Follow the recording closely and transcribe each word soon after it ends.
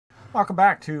Welcome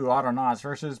back to Autonauts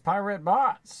vs Pirate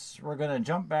Bots. We're going to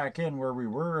jump back in where we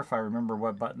were, if I remember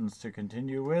what buttons to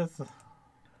continue with.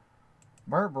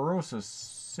 Barbarossa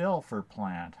Sulfur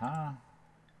Plant, huh?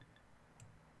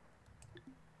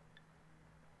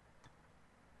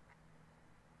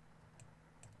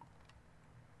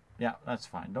 Yeah, that's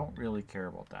fine. Don't really care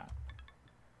about that.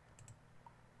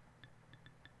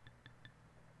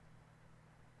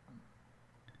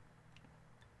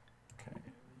 Okay.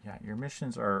 Yeah, your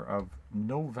missions are of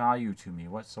no value to me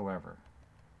whatsoever.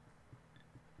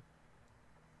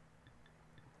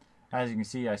 As you can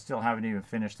see, I still haven't even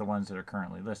finished the ones that are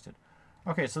currently listed.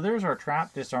 Okay, so there's our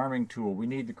trap disarming tool. We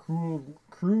need the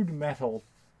crude metal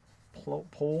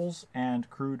poles and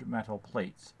crude metal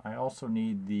plates. I also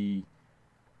need the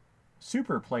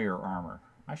super player armor.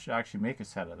 I should actually make a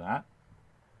set of that.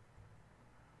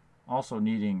 Also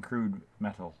needing crude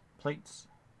metal plates.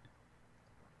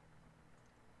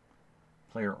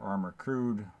 Player armor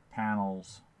crude,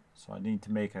 panels. So I need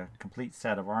to make a complete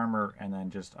set of armor and then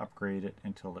just upgrade it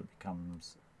until it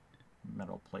becomes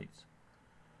metal plates.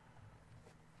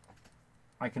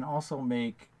 I can also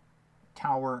make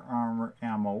tower armor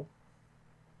ammo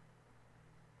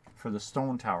for the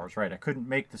stone towers. Right, I couldn't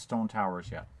make the stone towers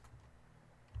yet.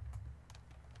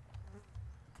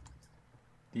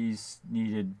 These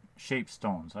needed shaped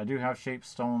stones. I do have shaped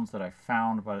stones that I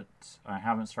found, but I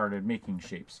haven't started making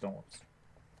shaped stones.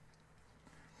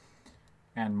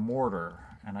 And mortar,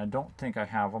 and I don't think I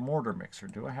have a mortar mixer.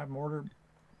 Do I have mortar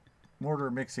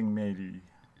mixing maybe?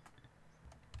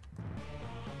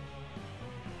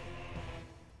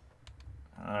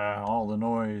 All the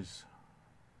noise.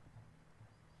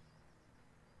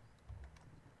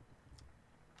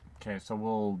 Okay, so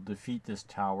we'll defeat this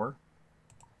tower.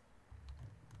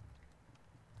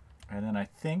 And then I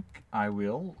think I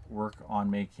will work on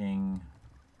making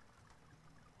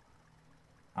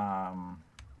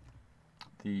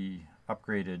the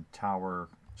upgraded tower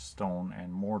stone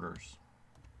and mortars.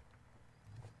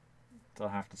 So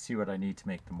I'll have to see what I need to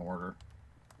make the mortar.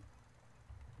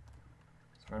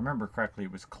 So if I remember correctly,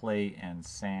 it was clay and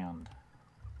sand.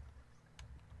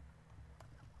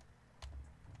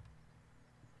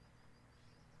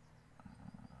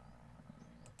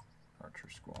 Archer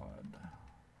squad.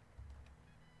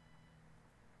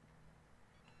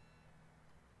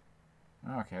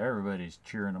 Okay, everybody's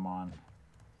cheering them on.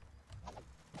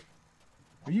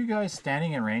 Are you guys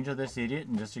standing in range of this idiot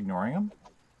and just ignoring him?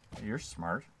 You're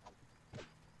smart.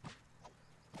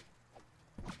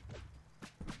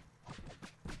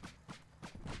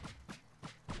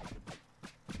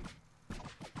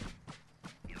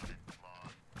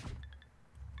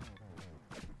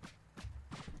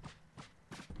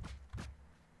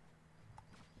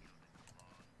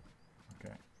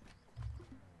 Okay.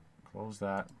 Close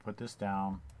that. Put this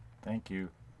down. Thank you.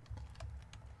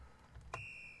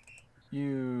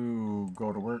 You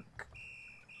go to work.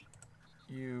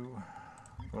 You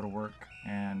go to work.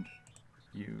 And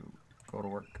you go to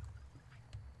work.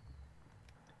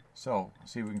 So,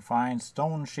 see if we can find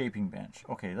stone shaping bench.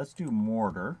 Okay, let's do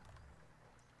mortar.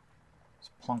 Let's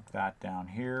plunk that down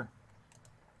here.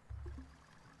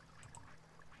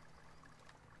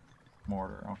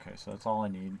 Mortar. Okay, so that's all I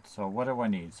need. So what do I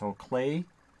need? So clay,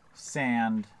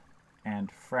 sand, and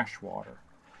fresh water.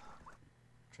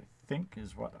 Which I think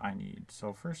is what I need.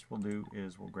 So first we'll do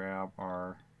is we'll grab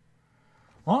our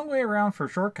long way around for a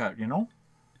shortcut, you know?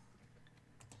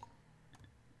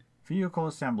 Vehicle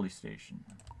assembly station.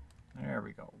 There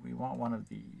we go. We want one of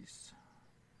these.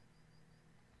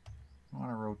 I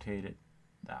want to rotate it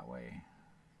that way.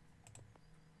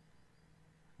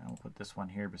 And we'll put this one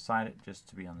here beside it just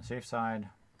to be on the safe side.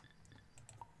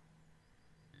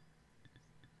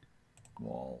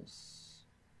 Walls.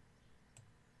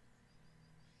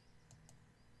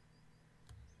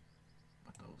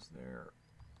 Put those there.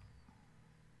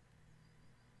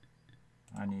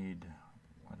 I need,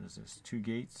 what is this, 2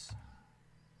 gates?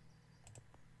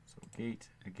 So gate,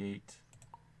 a gate,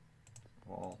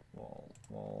 wall, wall,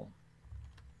 wall,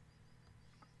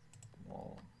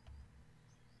 wall,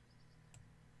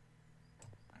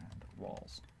 and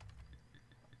walls.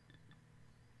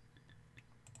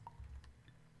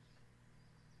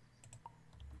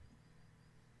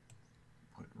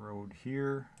 Put road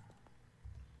here.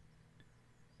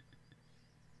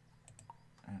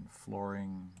 And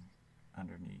flooring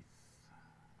underneath.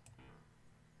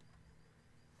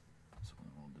 So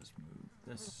we'll just move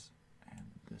this and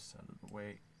this out of the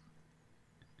way.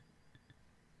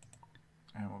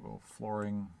 And we'll go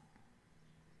flooring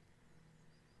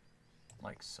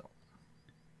like so.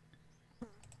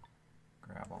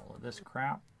 Grab all of this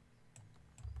crap.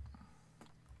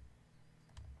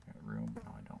 Got room?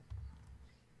 No, I don't.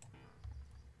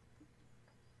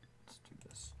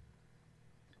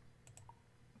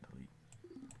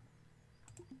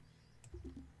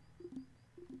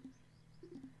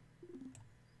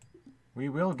 We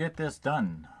will get this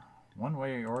done, one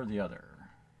way or the other.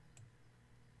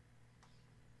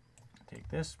 Take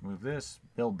this, move this,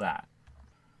 build that.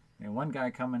 And one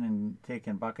guy coming and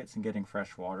taking buckets and getting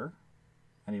fresh water.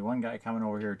 I need one guy coming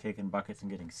over here taking buckets and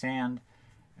getting sand.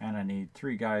 And I need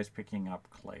 3 guys picking up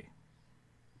clay.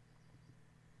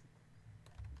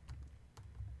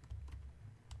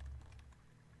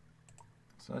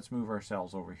 So let's move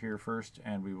ourselves over here first,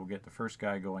 and we will get the first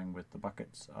guy going with the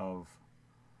buckets of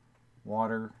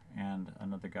water and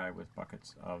another guy with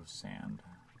buckets of sand.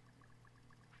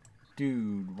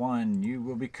 Dude 1, you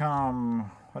will become,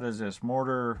 what is this,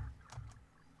 mortar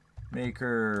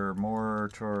maker,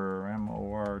 mortar,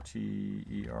 M-O-R-T-E-R,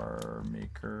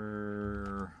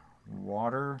 maker,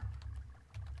 water.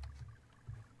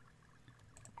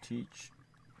 Teach,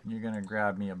 you're going to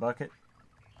grab me a bucket.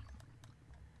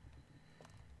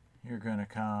 You're going to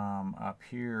come up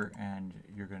here and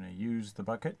you're going to use the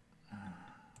bucket.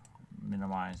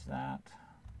 Minimize that.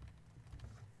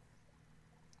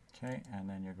 Okay, and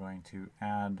then you're going to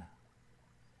add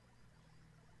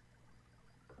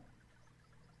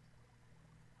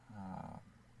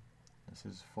this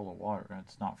is full of water.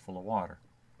 It's not full of water.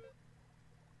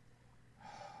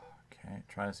 Okay,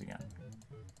 try this again.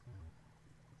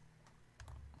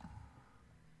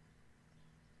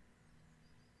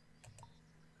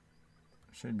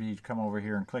 Should be come over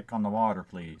here and click on the water,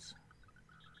 please.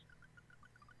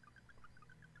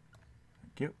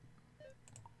 Thank you.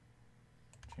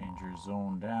 Change your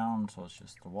zone down so it's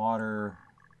just the water.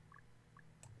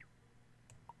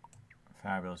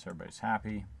 Fabulous, everybody's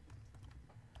happy.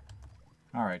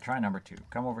 All right, try number 2.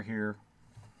 Come over here.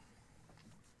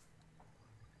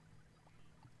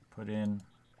 Put in,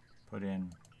 put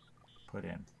in, put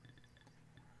in.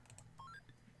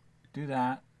 Do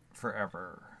that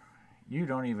forever. You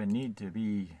don't even need to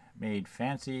be made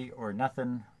fancy or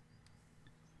nothing.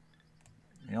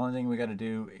 The only thing we got to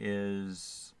do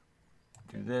is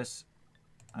do this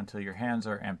until your hands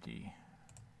are empty.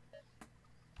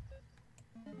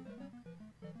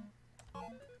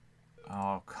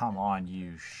 Oh, come on,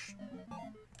 you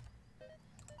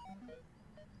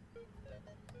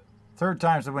Third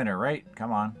time's the winner, right?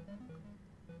 Come on.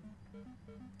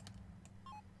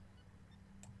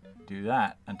 Do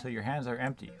that until your hands are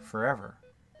empty forever.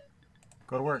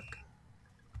 Go to work.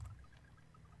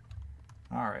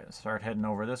 Alright, let's start heading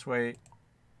over this way.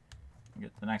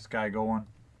 Get the next guy going.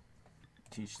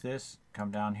 Teach this. Come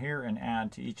down here and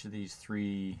add to each of these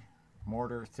 3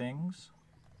 mortar things.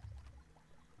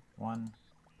 1,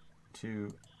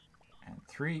 2, and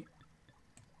 3.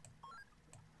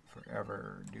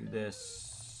 Forever do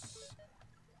this.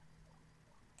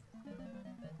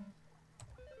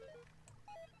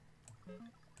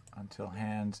 Until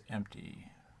hands empty.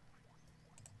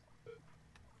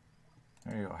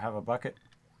 There you go. Have a bucket.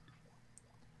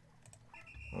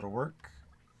 Go to work.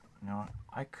 Now, what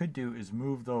I could do is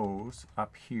move those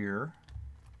up here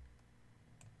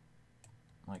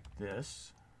like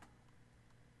this.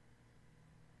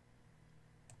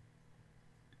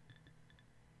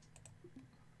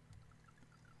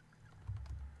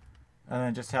 And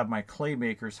then just have my clay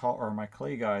makers haul, or my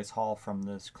clay guys haul from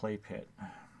this clay pit.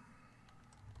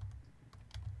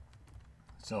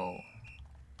 So,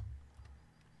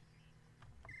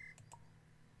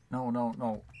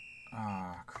 no.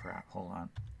 Ah, crap. Hold on.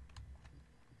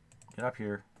 Get up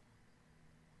here.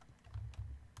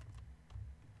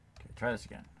 Okay, try this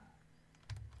again.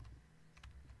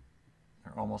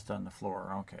 They're almost on the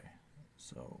floor. Okay.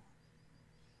 So,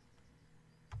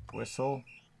 whistle,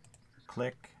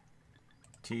 click,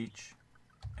 teach,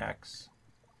 X,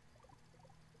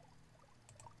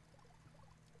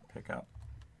 pick up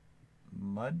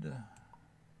mud.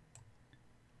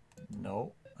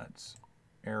 No, that's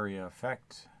area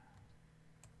effect.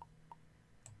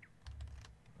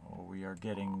 Oh, we are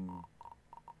getting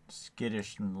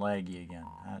skittish and laggy again.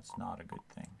 That's not a good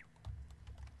thing.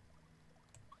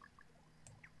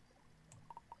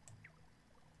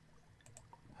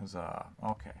 Huzzah.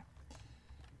 Okay.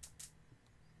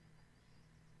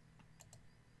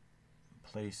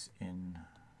 Place in...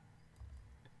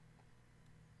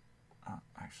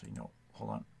 actually, no. Hold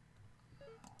on.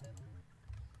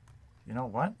 You know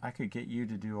what? I could get you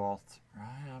to do all...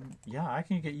 yeah, I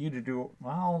can get you to do...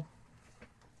 Well...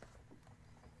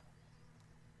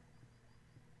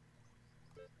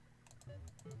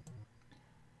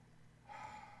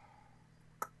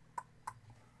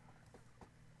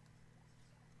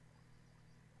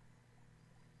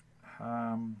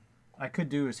 I could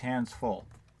do his hands full,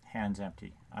 hands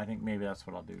empty. I think maybe that's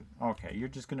what I'll do. Okay, you're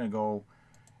just going to go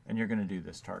and you're going to do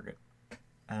this target.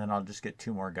 And then I'll just get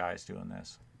 2 more guys doing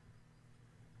this.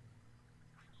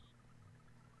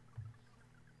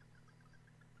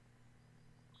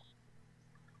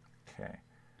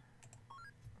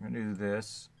 I'm going to do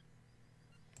this.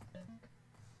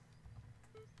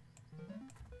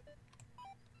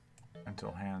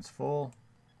 Until hand's full.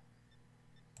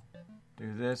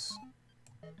 Do this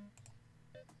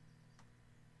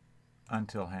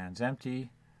until hand's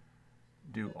empty.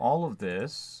 Do all of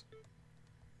this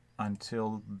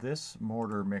until this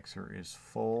mortar mixer is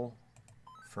full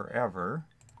forever.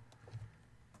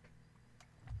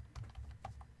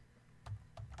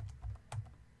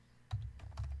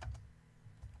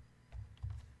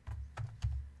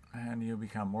 And you'll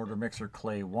become mortar mixer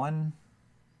clay 1.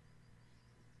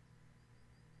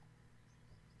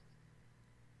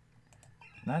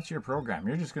 And that's your program.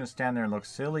 You're just going to stand there and look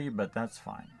silly, but that's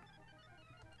fine.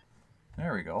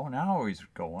 There we go. Now he's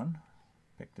going.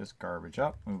 Pick this garbage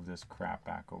up. Move this crap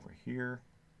back over here.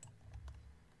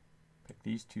 Pick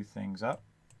these two things up.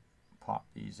 Pop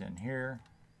these in here.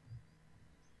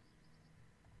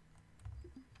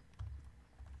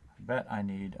 I bet I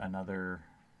need another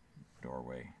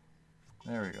doorway.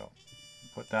 There we go.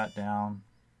 Put that down.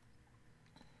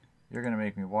 You're going to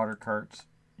make me water carts.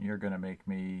 You're going to make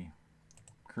me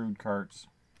crude carts.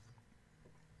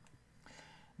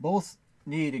 Both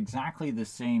need exactly the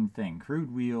same thing.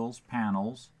 Crude wheels,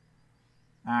 panels,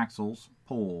 axles,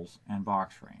 poles, and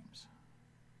box frames.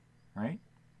 Right?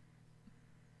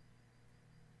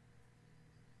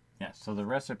 Yes, so the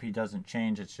recipe doesn't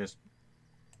change. It's just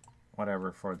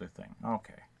whatever for the thing.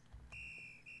 Okay.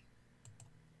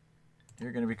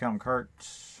 You're going to become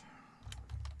carts.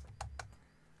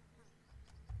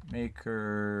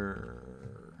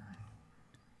 Maker.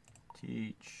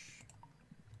 Teach.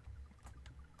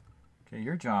 Okay,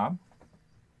 your job.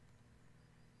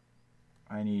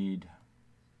 I need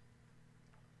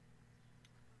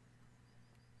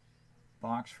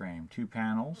box frame, 2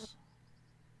 panels,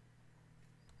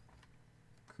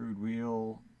 crude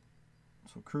wheel,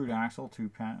 so crude axle, 2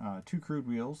 crude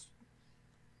wheels,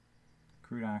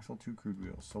 crude axle, 2 crude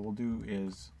wheels. So we'll do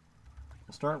is,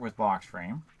 we'll start with box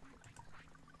frame.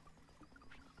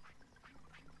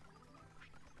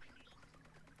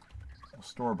 We'll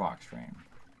store box frame.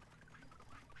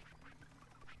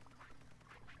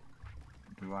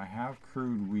 Do I have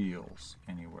crude wheels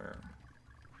anywhere?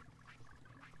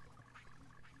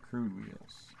 Crude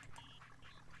wheels.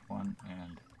 1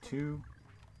 and 2.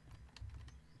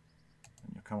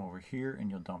 And you'll come over here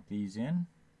and you'll dump these in.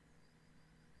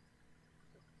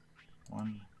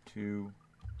 1, 2,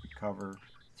 recover,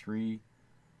 3.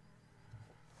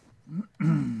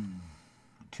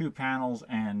 2 panels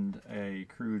and a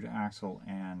crude axle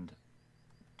and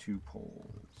 2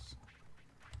 poles.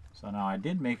 So now I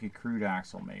did make a crude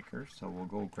axle maker, so we'll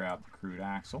go grab the crude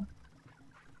axle.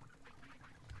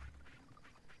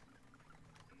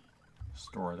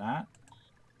 Store that.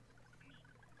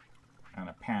 And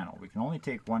a panel. We can only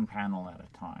take 1 panel at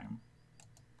a time.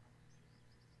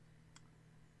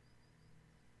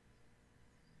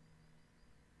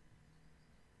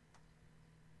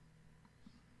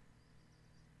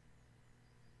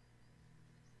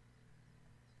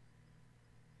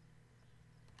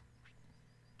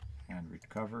 And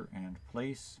recover and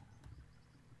place.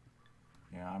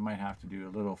 Yeah, I might have to do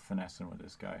a little finessing with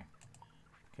this guy.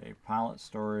 Okay, pallet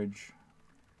storage.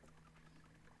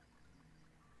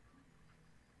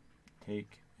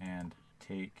 Take and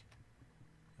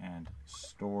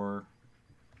store.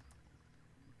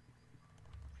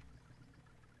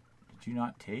 Did you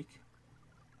not take?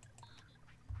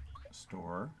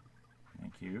 Store.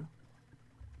 Thank you.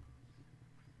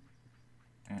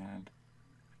 And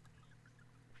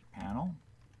panel.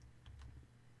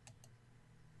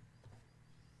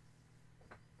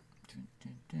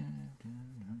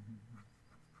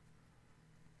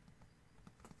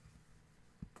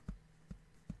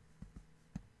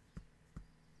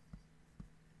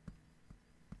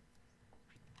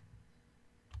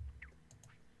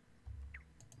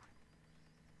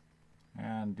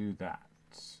 And do that.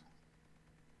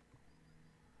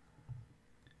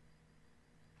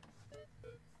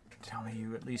 Tell me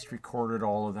you at least recorded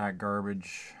all of that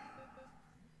garbage.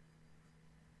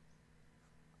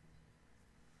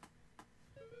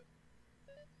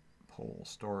 Pole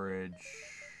storage.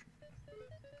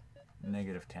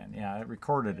 -10. Yeah, it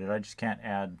recorded it. I just can't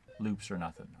add loops or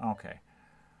nothing. Okay.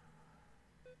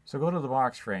 So go to the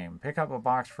box frame. Pick up a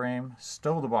box frame.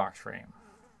 Stow the box frame.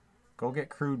 Go get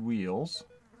crude wheels.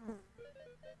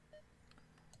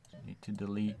 Need to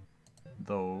delete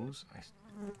those.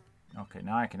 Okay,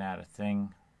 now I can add a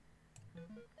thing.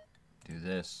 Do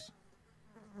this.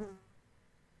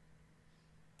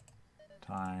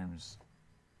 Times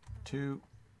 2.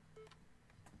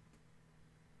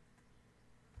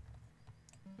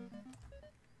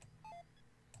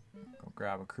 Go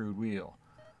grab a crude wheel.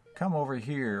 come over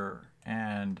here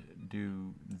and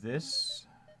do this,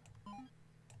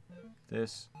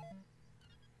 this,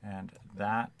 and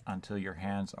that until your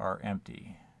hands are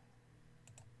empty.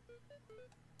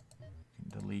 You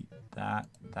can delete that,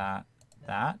 that,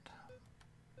 that.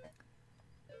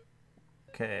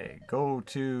 Okay, go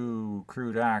to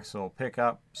crude axle, pick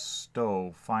up,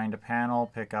 stow, find a panel,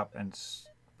 pick up and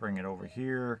bring it over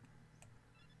here.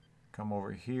 Come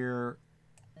over here,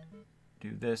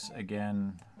 do this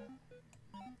again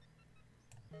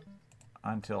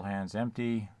until hands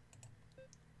empty.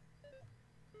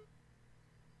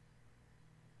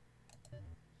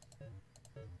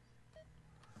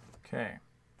 Okay.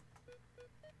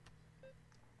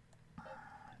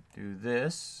 Do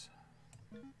this.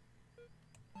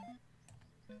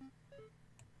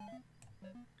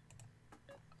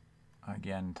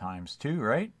 Again, times 2,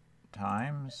 right?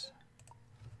 Times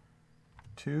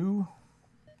 2.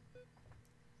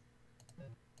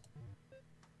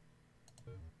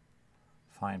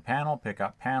 Find panel, pick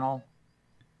up panel.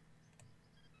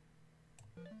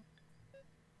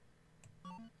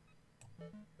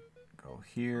 Go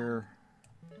here.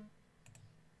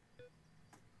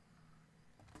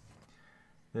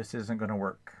 This isn't going to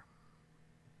work.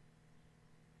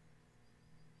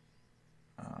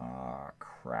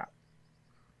 Crap.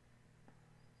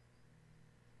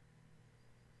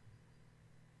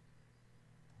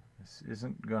 This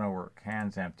isn't going to work.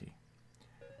 Hands empty.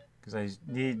 Because I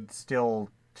need still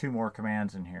 2 more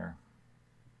commands in here.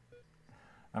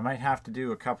 I might have to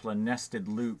do a couple of nested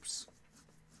loops.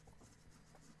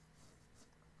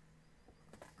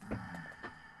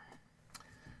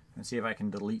 And see if I can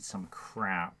delete some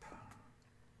crap.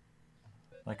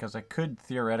 Like, because I could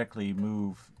theoretically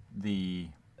move the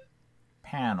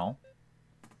panel.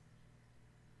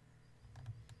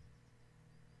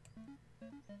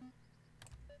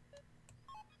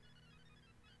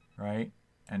 Right?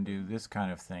 And do this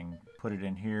kind of thing. Put it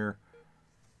in here.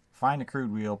 Find the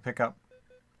crude wheel. Pick up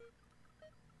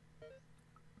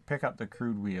the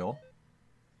crude wheel.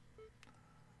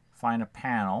 Find a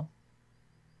panel.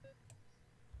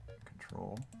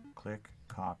 Control, click,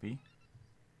 copy.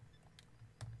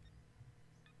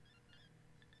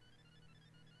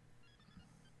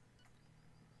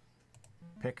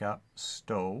 Pick up,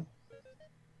 stow.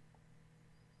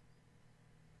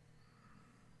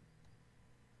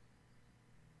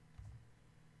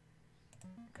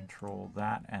 Control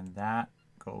that and that.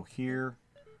 Go here.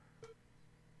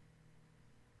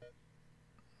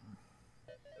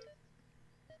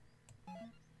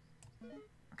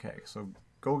 Okay, so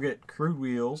go get crude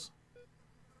wheels,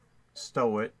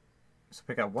 stow it. So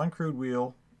pick up 1 crude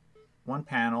wheel, 1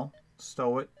 panel,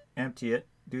 stow it, empty it.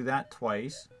 Do that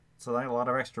twice. So that's a lot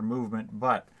of extra movement,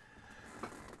 but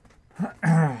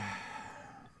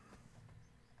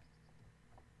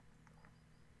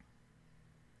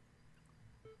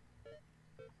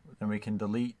then we can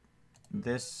delete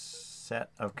this set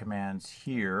of commands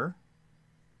here.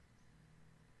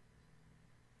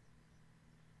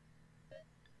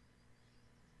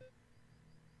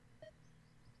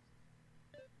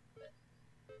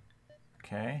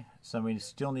 Okay, so we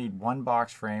still need 1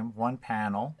 box frame, 1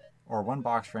 panel, or 1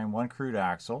 box frame, 1 crude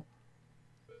axle.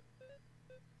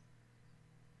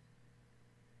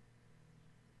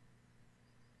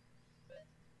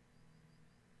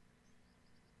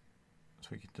 So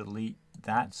we can delete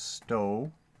that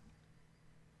stow.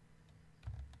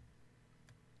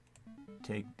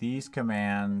 Take these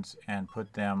commands and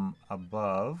put them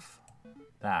above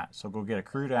that. So go get a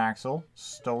crude axle,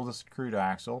 stow this crude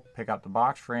axle, pick up the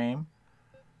box frame,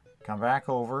 come back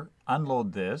over,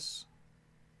 unload this.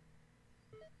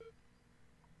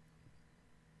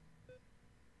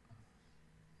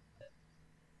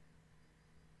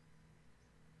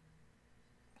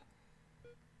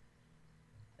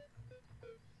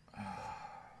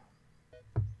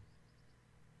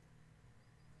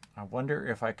 I wonder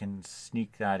if I can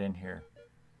sneak that in here.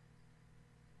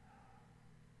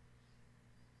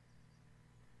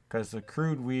 Because the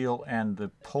crude wheel and the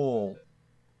pole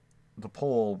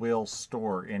will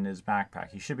store in his backpack.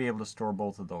 He should be able to store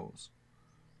both of those.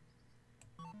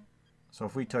 So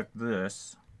if we took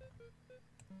this,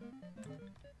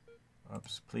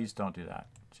 oops, please don't do that.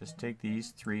 Just take these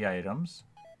 3 items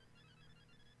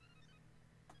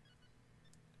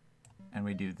and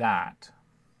we do that.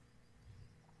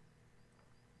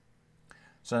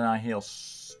 So now he'll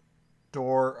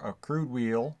store a crude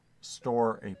wheel,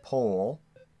 store a pole,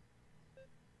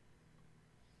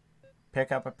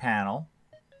 pick up a panel,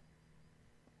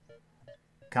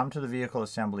 come to the vehicle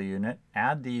assembly unit,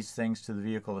 add these things to the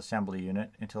vehicle assembly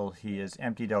unit until he has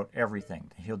emptied out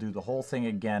everything. He'll do the whole thing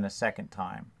again a second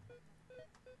time.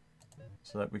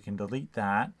 so that we can delete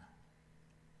that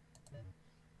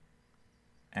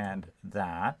and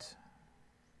that.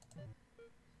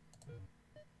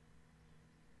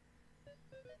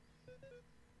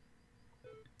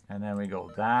 And then we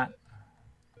go that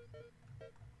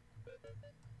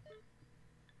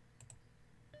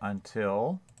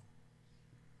until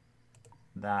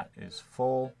that is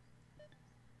full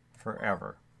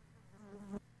forever.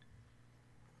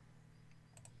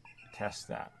 Test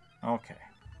that. Okay.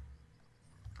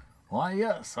 Why,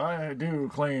 yes, I do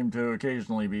claim to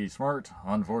occasionally be smart.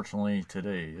 Unfortunately,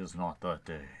 today is not that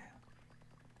day.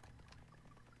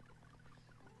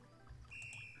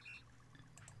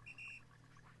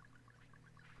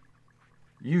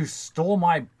 You stole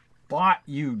my bot,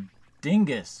 you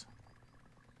dingus.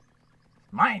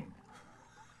 Mine.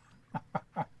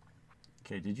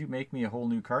 Okay, did you make me a whole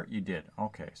new cart? You did.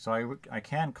 Okay, so I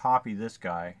can copy this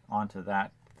guy onto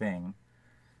that thing,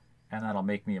 and that'll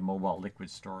make me a mobile liquid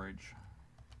storage.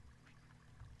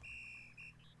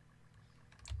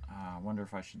 I wonder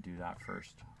if I should do that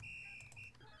first.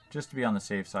 Just to be on the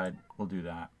safe side, we'll do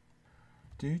that.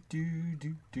 Do, do,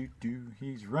 do, do, do.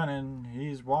 He's running,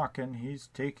 he's walking, he's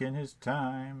taking his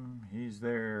time. He's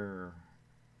there.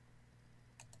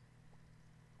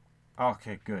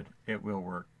 Okay, good. It will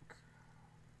work.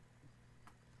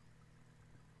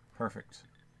 Perfect.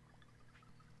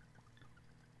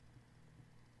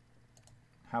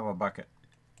 Have a bucket.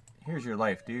 Here's your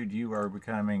life, dude. You are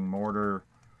becoming Mortar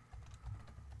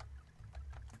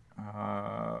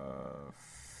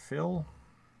Phil.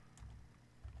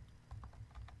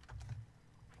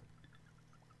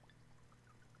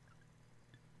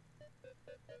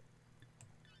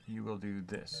 You will do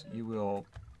this. You will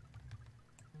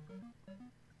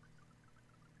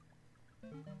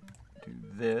do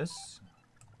this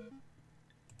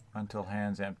until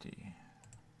hands empty.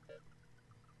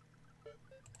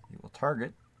 You will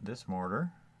target this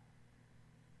mortar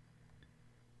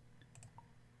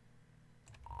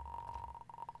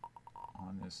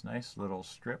on this nice little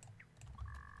strip.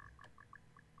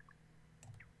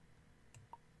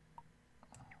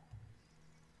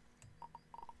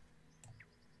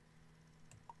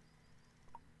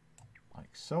 Like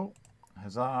so.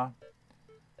 Huzzah.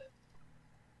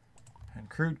 And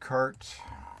crude cart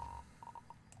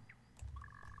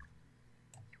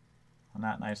on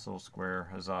that nice little square.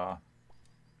 Huzzah.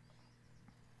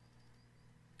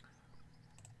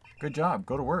 Good job.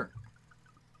 Go to work.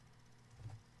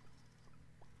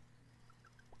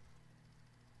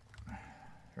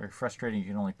 Very frustrating. You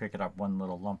can only pick it up one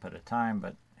little lump at a time,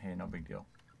 but hey, no big deal.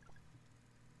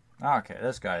 Okay,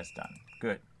 this guy's done.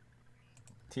 Good.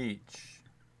 Teach.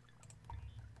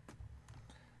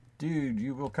 Dude,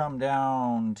 you will come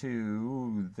down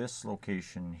to this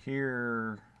location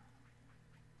here.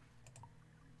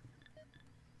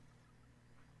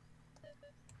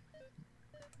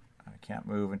 I can't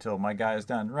move until my guy's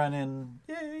done running.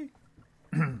 Yay!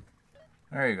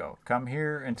 There you go. Come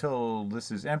here until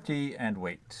this is empty and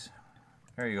wait.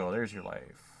 There you go. There's your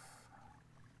life.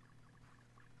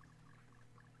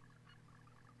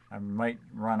 I might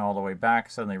run all the way back,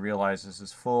 suddenly realize this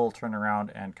is full, turn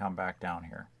around, and come back down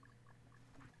here.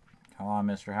 Come on,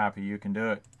 Mr. Happy, you can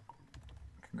do it.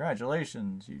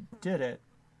 Congratulations, you did it.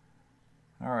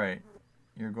 All right,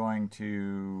 you're going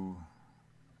to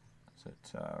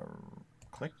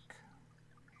click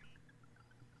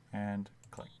and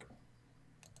click.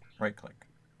 Right click.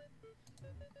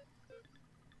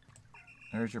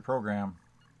 There's your program.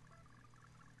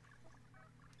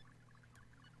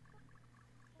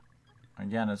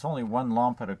 Again, it's only one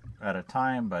lump at a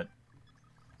time, but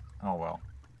oh well.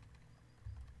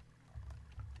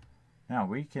 Now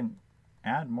we can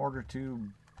add mortar to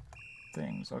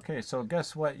things. Okay, so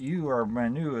guess what? You are my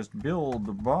newest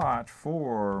build bot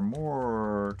for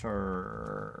mortar.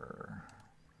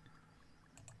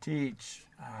 Teach.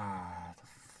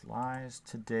 The flies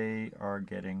today are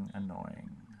getting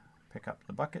annoying. Pick up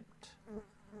the bucket.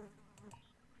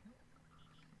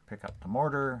 Pick up the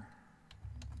mortar.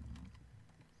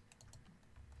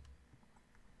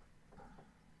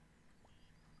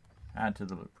 Add to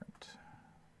the blueprint.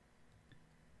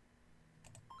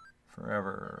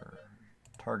 Forever.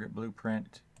 Target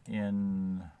blueprint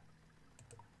in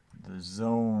the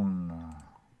zone.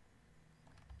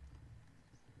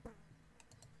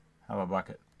 Have a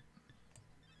bucket.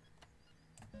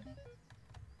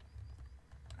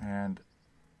 And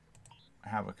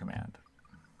have a command.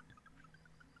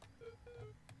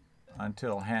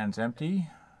 Until hands empty,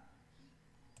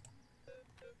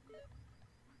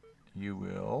 you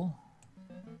will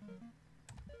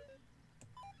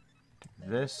do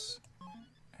this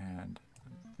and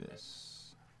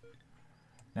this.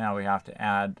 Now we have to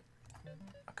add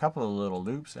a couple of little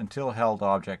loops until held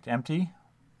object empty.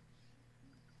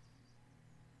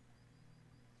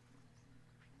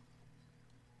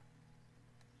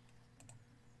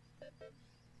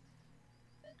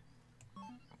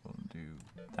 We'll do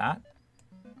that.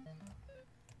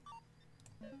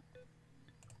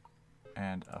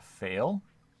 And a fail.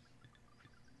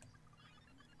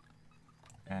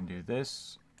 And do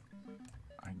this.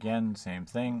 Again, same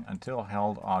thing, until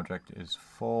held object is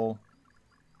full.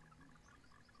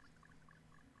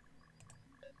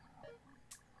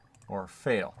 Or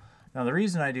fail. Now the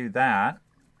reason I do that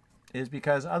is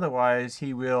because otherwise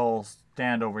he will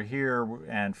stand over here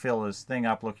and fill his thing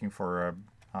up looking for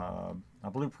a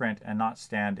blueprint and not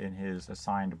stand in his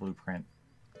assigned blueprint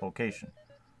location.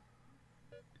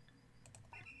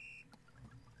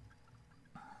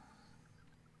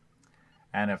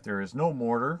 And if there is no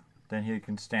mortar, then he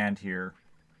can stand here.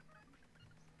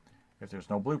 If there's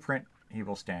no blueprint, he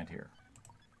will stand here.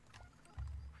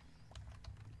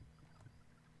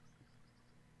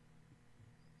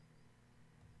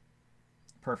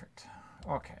 Perfect.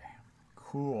 Okay.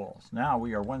 Cool. So now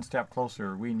we are one step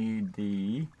closer. We need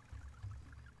the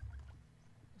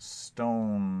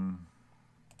stone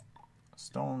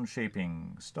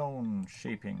shaping.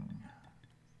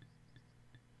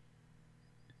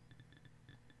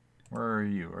 Where are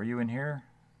you? Are you in here?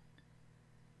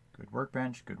 Good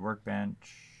workbench, good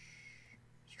workbench.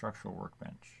 Structural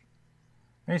workbench.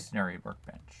 Masonry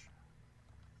workbench.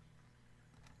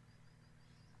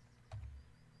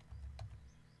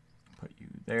 Put you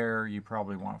there. You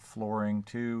probably want flooring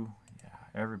too. Yeah,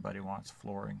 everybody wants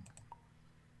flooring.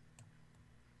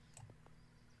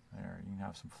 There, you can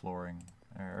have some flooring.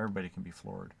 There, everybody can be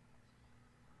floored.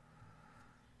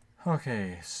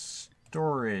 Okay,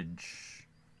 storage.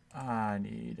 I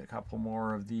need a couple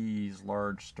more of these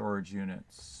large storage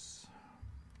units.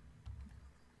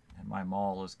 And my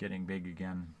mall is getting big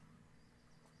again.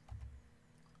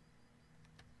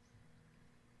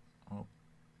 I'll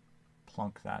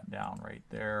plunk that down right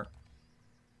there.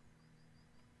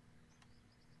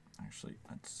 Actually,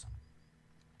 let's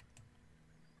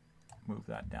move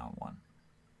that down one.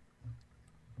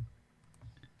 I'm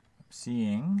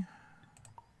seeing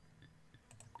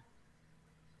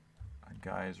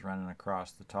guys running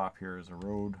across the top here is a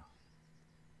road.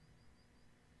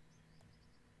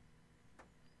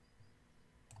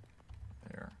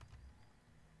 There.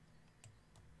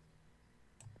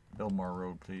 Build more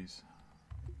road, please.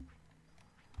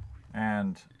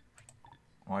 And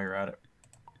while you're at it,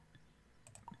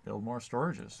 build more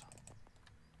storages.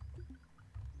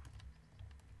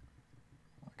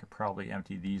 I could probably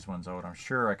empty these ones out. I'm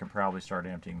sure I can probably start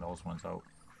emptying those ones out.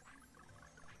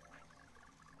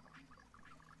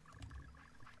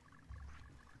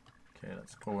 Okay,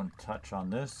 let's go and touch on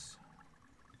this.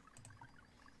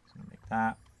 So make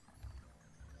that.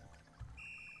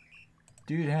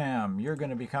 Dude Ham, you're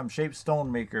going to become Shaped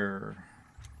Stone Maker.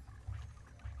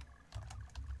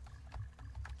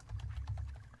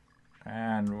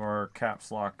 And our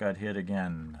caps lock got hit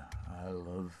again. I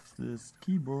love this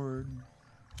keyboard.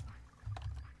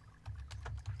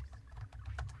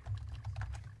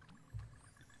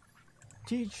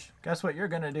 Teach, guess what you're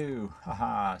going to do?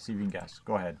 Haha, see if you can guess.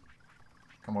 Go ahead.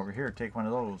 Come over here, take one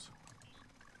of those.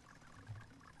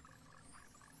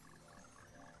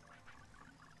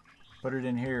 Put it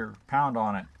in here, pound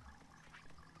on it.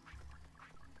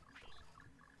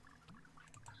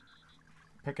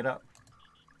 Pick it up.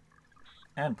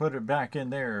 And put it back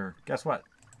in there. Guess what?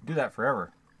 Do that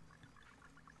forever.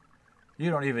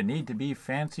 You don't even need to be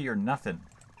fancy or nothing.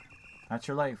 That's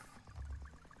your life.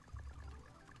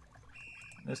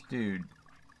 This dude,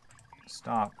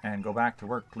 stop and go back to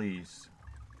work, please.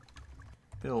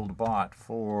 Build bot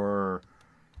for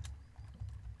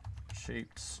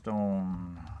shaped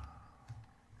stone.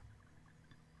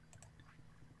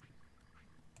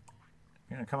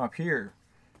 You're gonna come up here.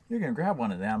 You're gonna grab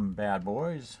one of them bad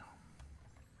boys.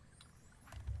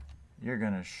 You're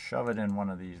gonna shove it in one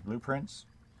of these blueprints.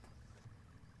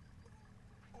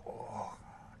 Oh,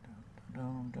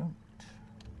 don't.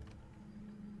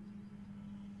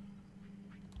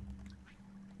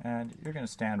 And you're gonna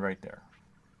stand right there.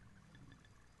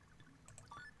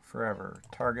 Forever.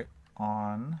 Target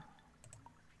on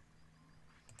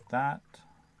that.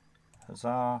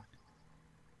 Huzzah.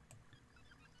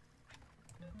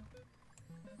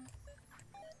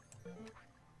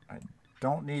 I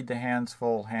don't need the hands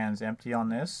full, hands empty on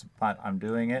this, but I'm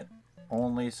doing it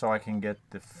only so I can get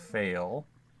the fail.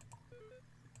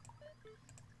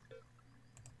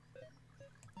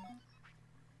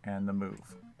 And the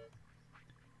move.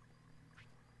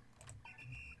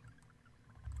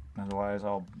 Otherwise,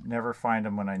 I'll never find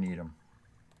them when I need them.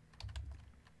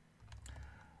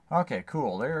 Okay,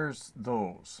 cool. There's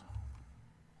those.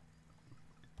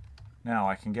 Now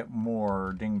I can get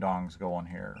more ding-dongs going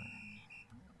here.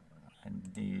 I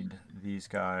need these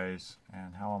guys.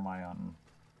 And how am I on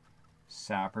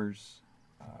sappers?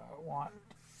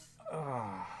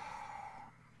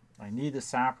 I need the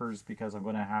sappers because I'm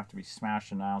going to have to be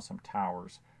smashing down some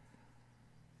towers.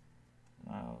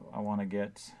 I want to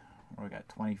get, what do I got,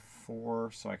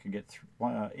 24, so I can get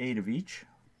 8 of each.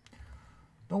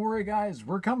 Don't worry, guys,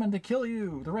 we're coming to kill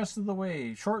you the rest of the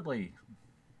way shortly,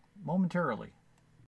 momentarily.